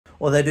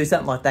Or they do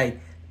something like they,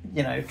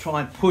 you know,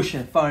 try and push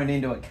a phone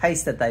into a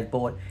case that they've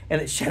bought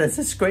and it shatters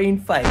the screen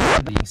face.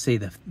 You can see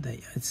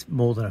it's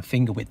more than a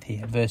finger width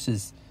here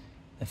versus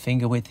the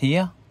finger width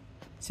here.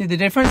 See the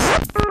difference?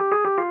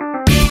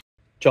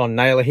 John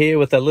Naylor here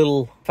with a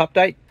little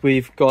update.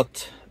 We've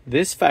got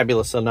this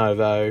fabulous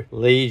Lenovo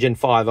Legion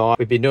 5i.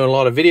 We've been doing a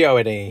lot of video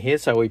editing here,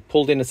 so we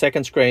pulled in a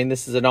second screen.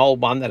 This is an old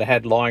one that I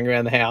had lying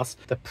around the house.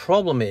 The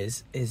problem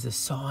is the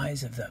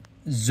size of the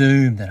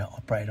zoom that I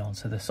operate on.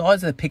 So the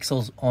size of the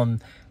pixels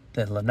on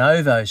the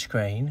Lenovo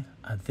screen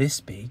are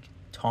this big,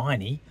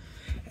 tiny,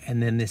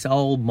 and then this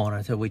old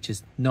monitor, which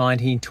is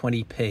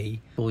 1920p.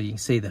 Well, you can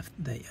see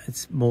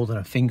it's more than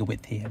a finger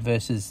width here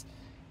versus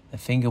the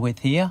finger width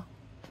here.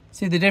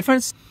 See the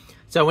difference?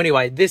 So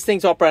anyway, this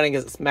thing's operating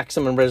at its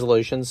maximum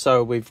resolution.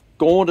 So we've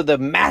gone to the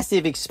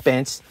massive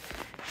expense,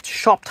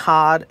 shopped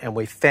hard, and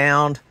we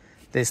found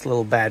this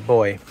little bad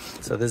boy.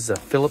 So this is a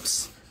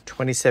Philips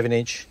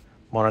 27-inch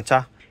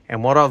monitor.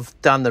 And what I've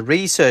done the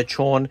research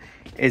on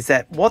is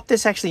that what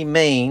this actually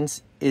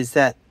means is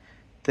that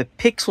the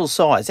pixel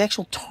size, the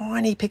actual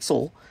tiny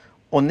pixel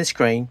on this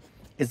screen,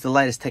 is the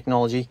latest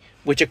technology,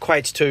 which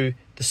equates to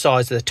the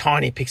size of the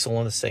tiny pixel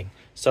on this thing.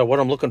 So what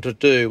I'm looking to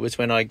do is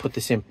when I put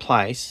this in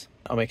place,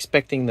 I'm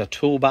expecting the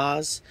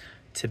toolbars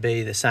to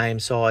be the same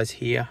size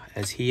here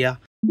as here.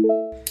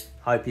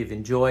 Hope you've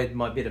enjoyed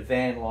my bit of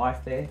van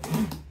life there.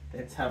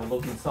 Let's have a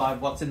look inside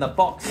what's in the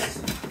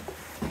box.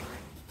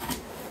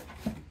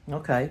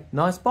 Okay,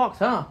 nice box,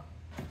 huh?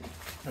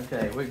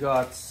 Okay, we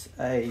got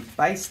a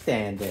base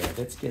stand there.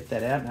 Let's get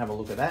that out and have a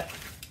look at that.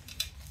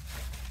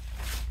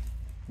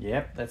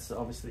 Yep, that's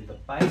obviously the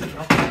base. I'm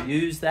not going to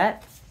use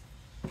that.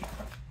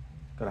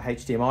 Got a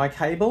HDMI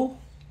cable.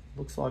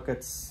 Looks like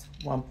it's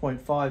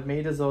 1.5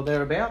 meters or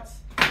thereabouts,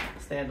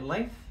 standard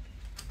length.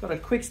 Got a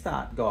quick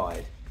start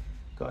guide.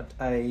 Got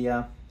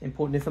a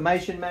important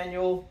information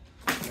manual.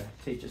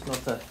 Teach us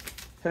not to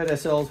hurt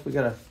ourselves. We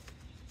got a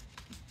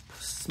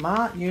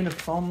smart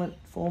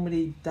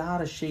uniformity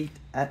data sheet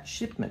at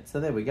shipment. So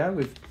there we go.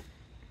 We've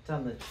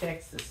done the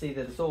checks to see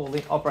that it's all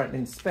operating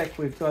in spec.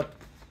 We've got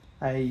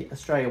a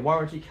Australia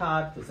warranty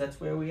card because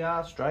that's where we are.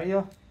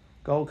 Australia,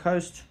 Gold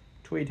Coast,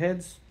 Tweed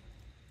Heads.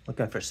 I'll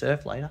go for a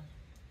surf later.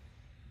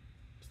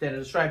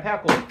 Standard Australian power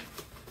cord.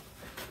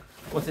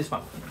 What's this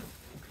one?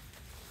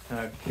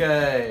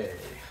 Okay.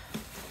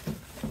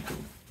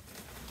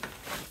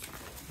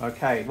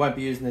 Okay, won't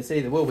be using this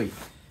either, will we?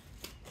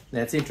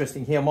 Now it's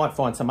interesting here. I might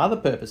find some other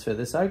purpose for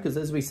this though, because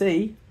as we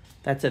see,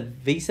 that's a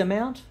Visa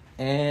mount,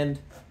 and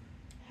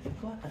have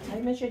I got a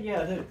tape measure?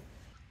 Yeah, I do.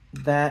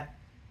 That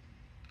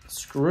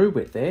screw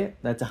width there,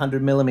 that's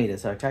 100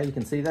 millimeters. Okay, you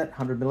can see that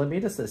 100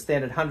 millimeters. So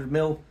standard 100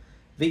 mil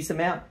Visa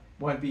mount.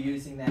 Won't be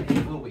using that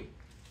here, will we?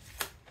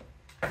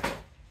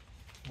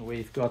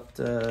 We've got,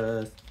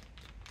 there's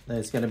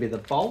going to be the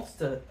bolts,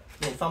 little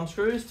thumb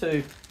screws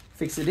to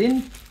fix it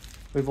in.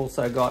 We've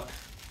also got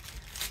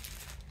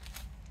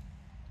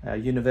a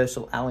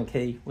universal Allen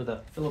key with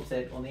a Phillips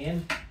head on the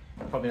end.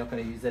 I'm probably not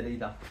going to use that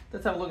either.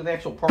 Let's have a look at the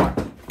actual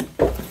product.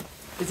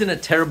 Isn't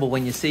it terrible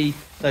when you see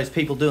those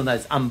people doing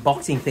those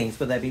unboxing things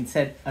where they've been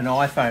sent an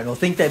iPhone or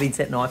think they've been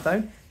sent an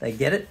iPhone, they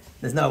get it,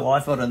 there's no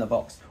iPhone in the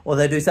box. Or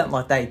they do something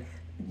like they,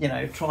 you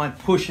know, try and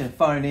push a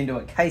phone into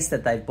a case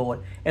that they've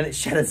bought and it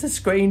shatters the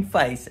screen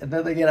face and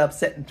then they get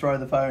upset and throw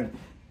the phone.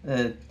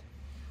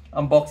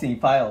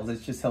 Unboxing fails,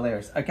 it's just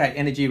hilarious. Okay,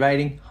 energy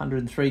rating,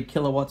 103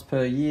 kilowatts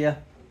per year.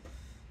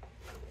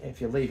 If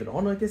you leave it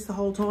on, I guess, the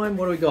whole time.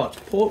 What do we got?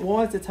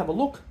 Port-wise, let's have a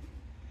look.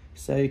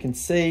 So you can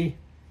see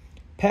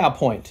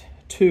PowerPoint,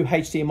 2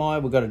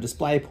 HDMI, we've got a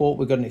display port,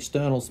 we've got an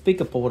external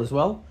speaker port as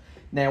well.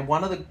 Now,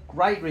 one of the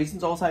great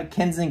reasons, also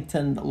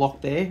Kensington lock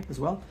there as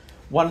well.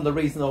 One of the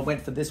reasons I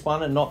went for this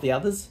one and not the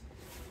others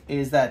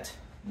is that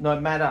no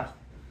matter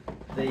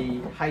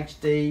the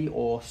HD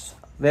or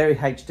very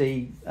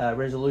HD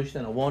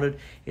resolution I wanted,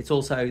 it's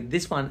also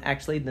this one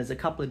actually, there's a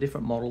couple of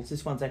different models.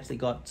 This one's actually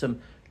got some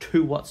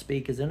 2-watt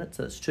speakers in it,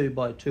 so it's 2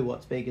 by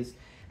 2-watt speakers.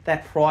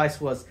 That price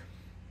was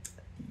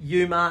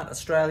UMart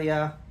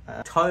Australia,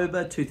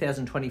 October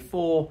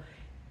 2024,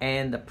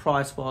 and the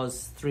price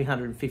was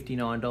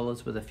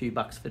 $359 with a few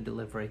bucks for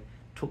delivery.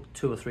 Took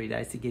 2 or 3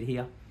 days to get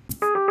here.